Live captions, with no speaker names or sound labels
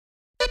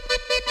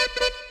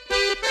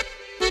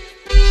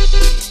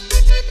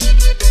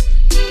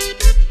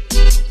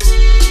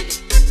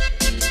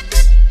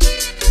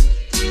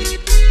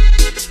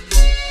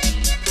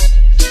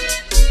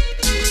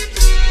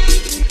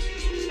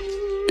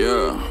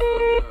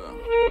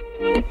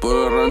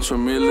rancho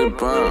humilde,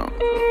 pa.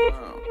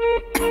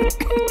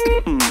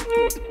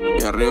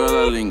 Y arriba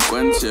la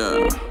delincuencia.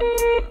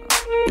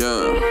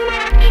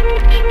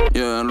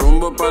 Yeah,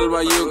 rumbo pa'l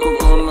bayuco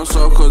con los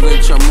ojos de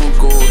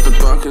chamuco.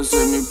 Tatuajes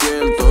en mi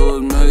piel,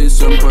 todos me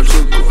dicen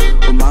pachuco.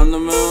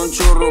 Fumándome un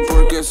churro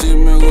porque así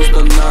me gusta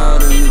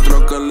andar. En mi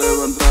troca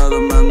levantada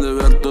me han de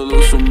ver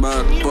todo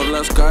zumbar. Por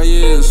las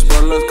calles,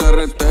 por las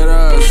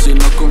carreteras. Si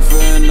no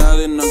confío en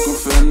nadie, no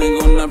confío en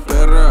ninguna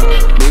perra.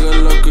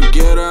 Digan lo que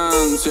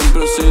quieran,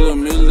 siempre he sido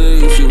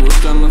humilde. Y si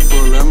buscan los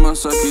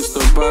problemas, aquí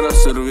estoy para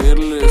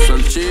servirles.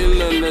 Al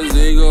chile les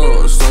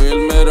digo, soy el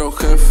mero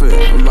jefe.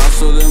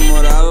 Vaso de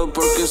morado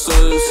porque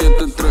soy del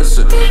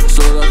 713.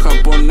 Soda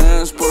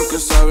japonés porque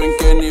saben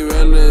qué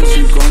niveles.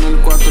 Y con el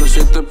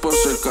 47 por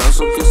si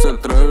acaso que se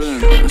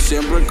atreven.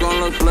 Siempre con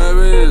los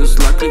plebes,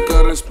 la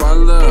clica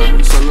respalda.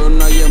 Solo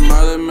una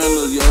llamada y me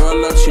los lleva a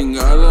la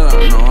chingada.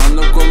 No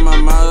ando con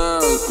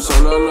mamadas,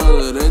 solo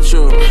lo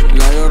derecho.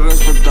 Gallo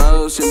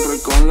respetado, siempre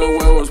con los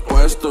huevos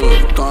puestos.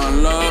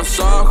 Con los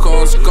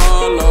ojos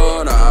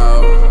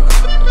colorados,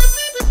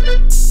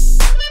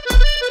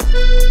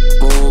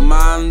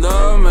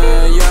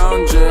 fumándome ya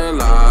un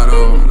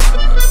gelato.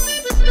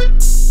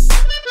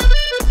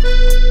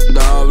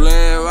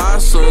 Doble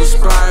vaso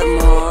Sprite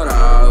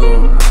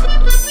morado.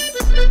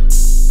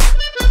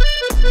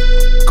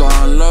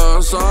 Con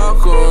los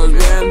ojos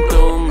bien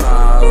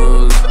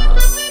tumbados.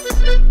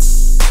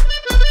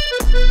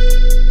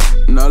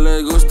 No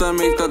les gusta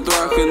mi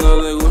tatuaje,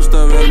 no les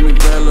gusta ver mi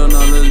pelo.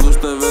 No les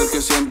gusta ver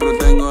que siempre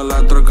tengo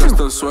la troca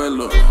hasta el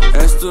suelo.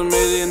 Esto es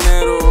mi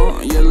dinero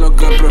y es lo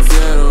que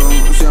prefiero.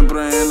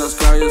 Siempre en las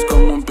calles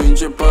como un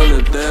pinche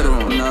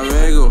paletero.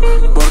 Navego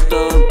por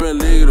todo el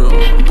peligro,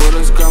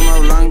 pura escama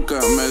blanca,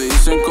 me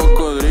dicen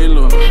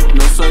cocodrilo.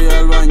 No soy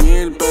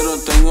albañil pero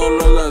tengo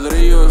los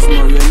ladrillos.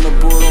 Moviendo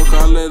puro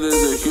jale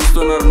desde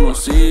Houston a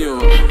Hermosillo.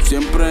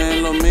 Siempre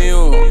en lo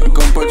mío, el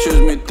compacho es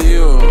mi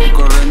tío.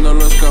 Corriendo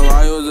los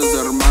caballos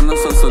desde Hermanas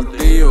a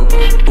Saltillo.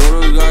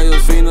 Puros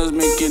gallos finos,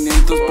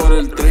 1500 por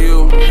el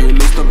trío. Y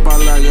listo pa'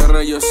 la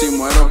guerra, yo sí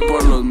muero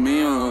por los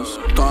míos.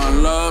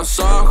 Con los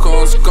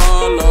ojos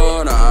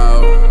colorados,